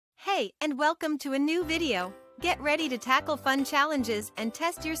Hi, and welcome to a new video. Get ready to tackle fun challenges and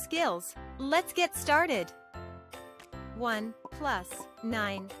test your skills. Let's get started. 1 plus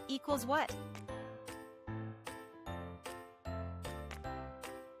 9 equals what?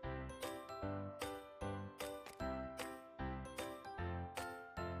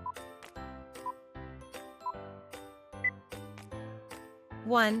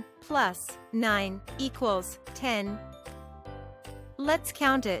 One plus 9 equals 10. Let's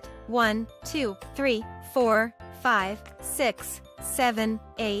count it. 1, 2, 3, 4, 5, 6, 7,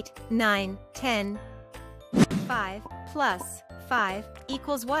 8, 9, 10. 5 plus 5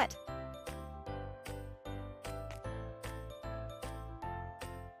 equals what?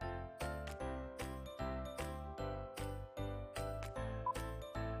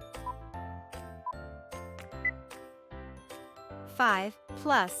 Five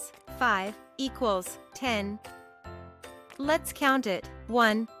plus 5 equals 10. Let's count it.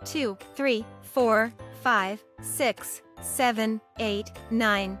 1, 2, 3, 4, 5, 6, 7, 8,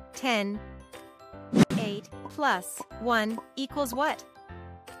 9, 10. 8 plus 1 equals what?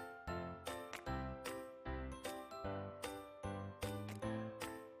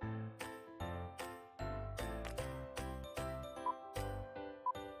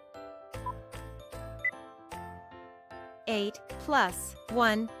 Eight plus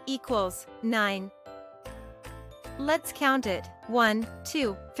 1 equals 9. Let's count it. 1,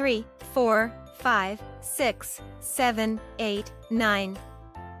 2, 3, 4, 5, 6, 7, 8, 9.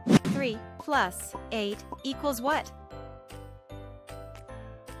 3 plus 8 equals what?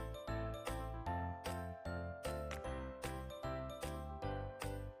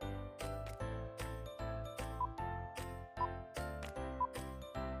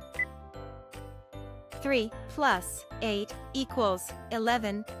 Three plus 8 equals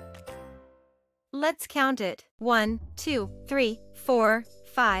 11. Let's count it. 1, 2, 3, 4,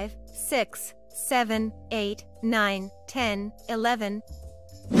 5, 6, 7, 8, 9, 10, 11.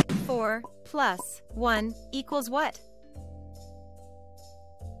 4 plus 1 equals what?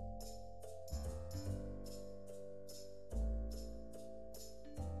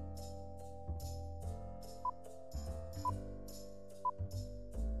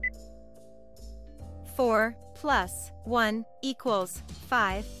 Four plus 1 equals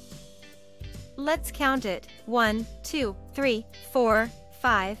 5. Let's count it. 1, 2, 3, 4,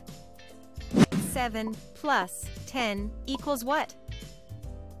 5. 7 plus 10 equals what?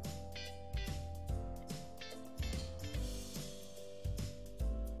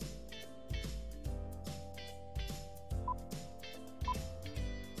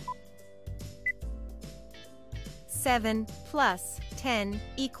 Seven plus 10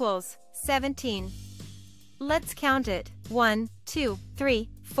 equals 17. Let's count it. 1, 2, 3,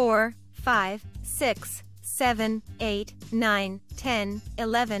 4, 5, 6, 7, 8, 9, 10,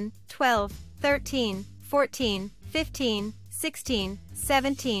 11, 12, 13, 14, 15, 16,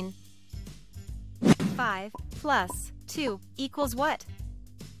 17. 5 plus 2 equals what?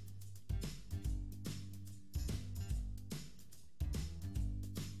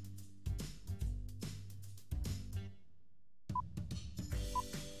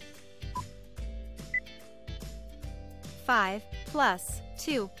 Five plus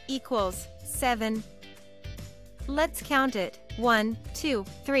 2 equals 7. Let's count it. 1, 2,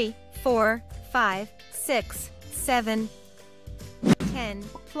 3, 4, 5, 6, 7. 10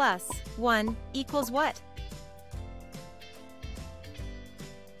 plus 1 equals what?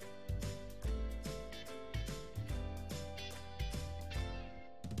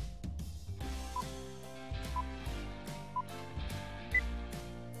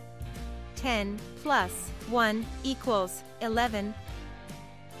 Ten plus 1 equals 11.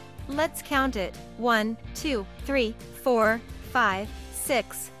 Let's count it. 1, 2, 3, 4, 5,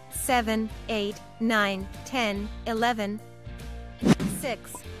 6, 7, 8, 9, 10, 11.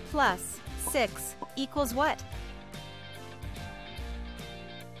 6 plus 6 equals what?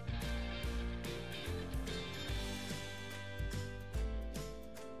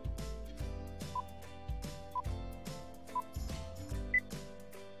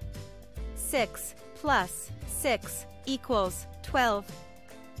 Six plus 6 equals 12.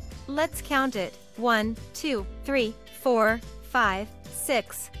 Let's count it. 1, 2, 3, 4, 5,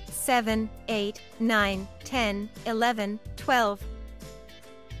 6, 7, 8, 9, 10, 11, 12.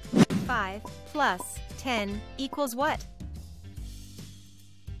 5 plus 10 equals what?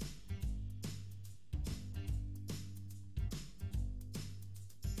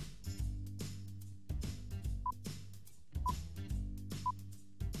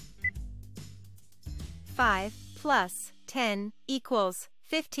 Five plus 10 equals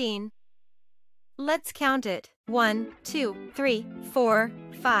 15. Let's count it. 1, 2, 3, 4,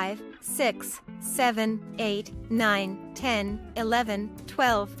 5, 6, 7, 8, 9, 10, 11,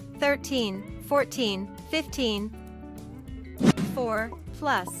 12, 13, 14, 15. 4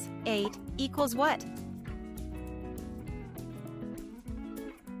 plus 8 equals what?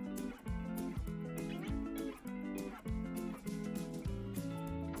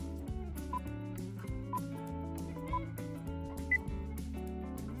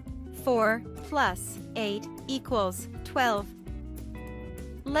 Four plus 8 equals 12.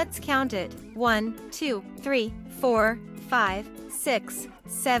 Let's count it. 1, 2, 3, 4, 5, 6,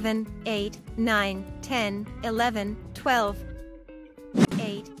 7, 8, 9, 10, 11, 12.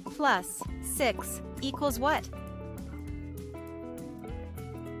 8 plus 6 equals what?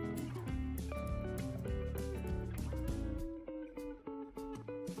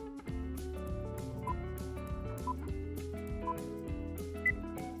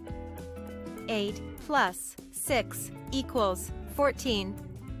 Eight plus 6 equals 14.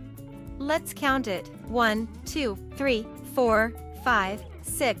 Let's count it. 1, 2, 3, 4, 5,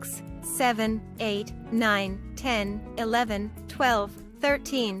 6, 7, 8, 9, 10, 11, 12,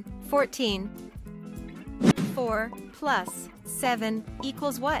 13, 14. 4 plus 7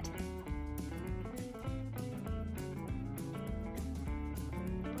 equals what?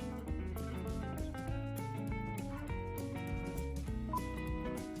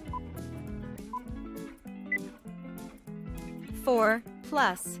 Four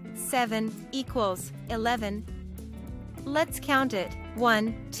plus 7 equals 11. Let's count it.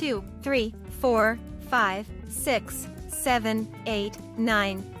 1, 2, 3, 4, 5, 6, 7, 8,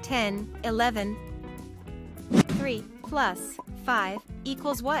 9, 10, 11. 3 plus 5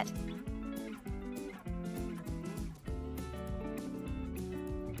 equals what?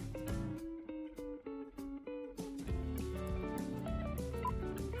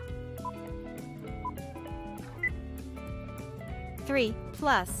 Three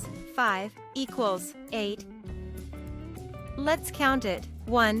plus 5 equals 8. Let's count it.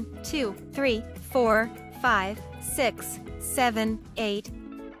 1, 2, 3, 4, 5, 6, 7, 8.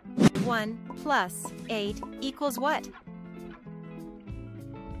 1 plus 8 equals what?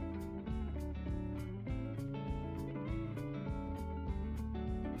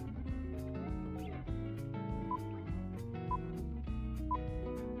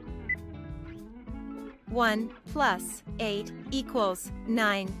 One plus 8 equals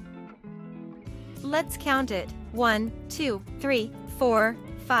 9. Let's count it. 1, 2, 3, 4,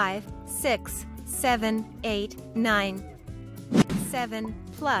 5, 6, 7, 8, 9. 7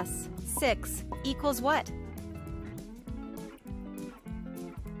 plus 6 equals what?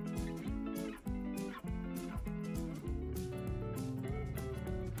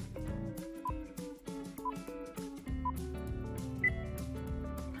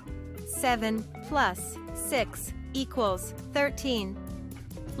 Seven plus 6 equals 13.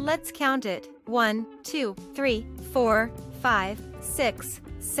 Let's count it. 1, 2, 3, 4, 5, 6,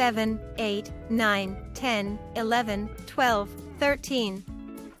 7, 8, 9, 10, 11, 12, 13.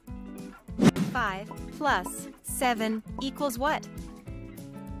 5 plus 7 equals what?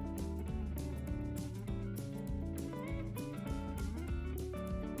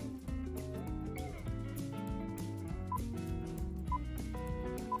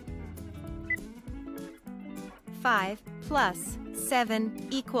 Five plus 7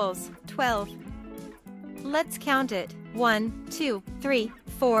 equals 12. Let's count it. 1, 2, 3,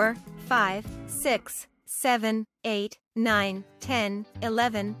 4, 5, 6, 7, 8, 9, 10,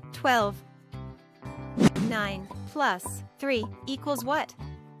 11, 12. 9 plus 3 equals what?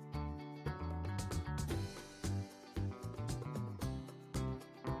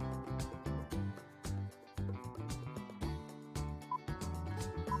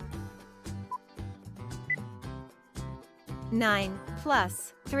 Nine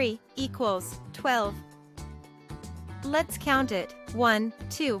plus 3 equals 12. Let's count it. 1,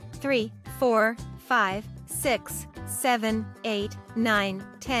 2, 3, 4, 5, 6, 7, 8, 9,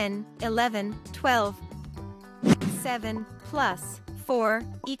 10, 11, 12. 7 plus 4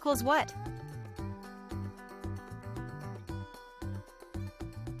 equals what?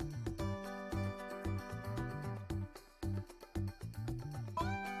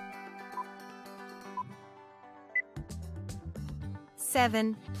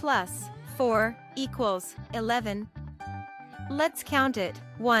 Seven plus 4 equals 11. Let's count it.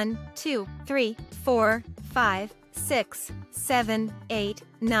 1, 2, 3, 4, 5, 6, 7, 8,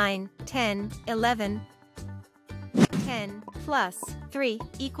 9, 10, 11. 10 plus 3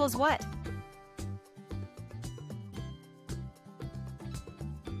 equals what?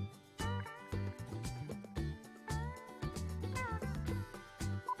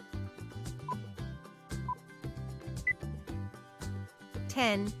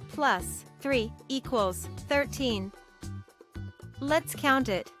 10 plus 3 equals 13. Let's count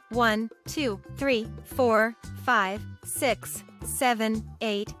it. 1, 2, 3, 4, 5, 6, 7,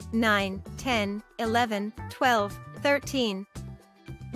 8, 9, 10, 11, 12, 13.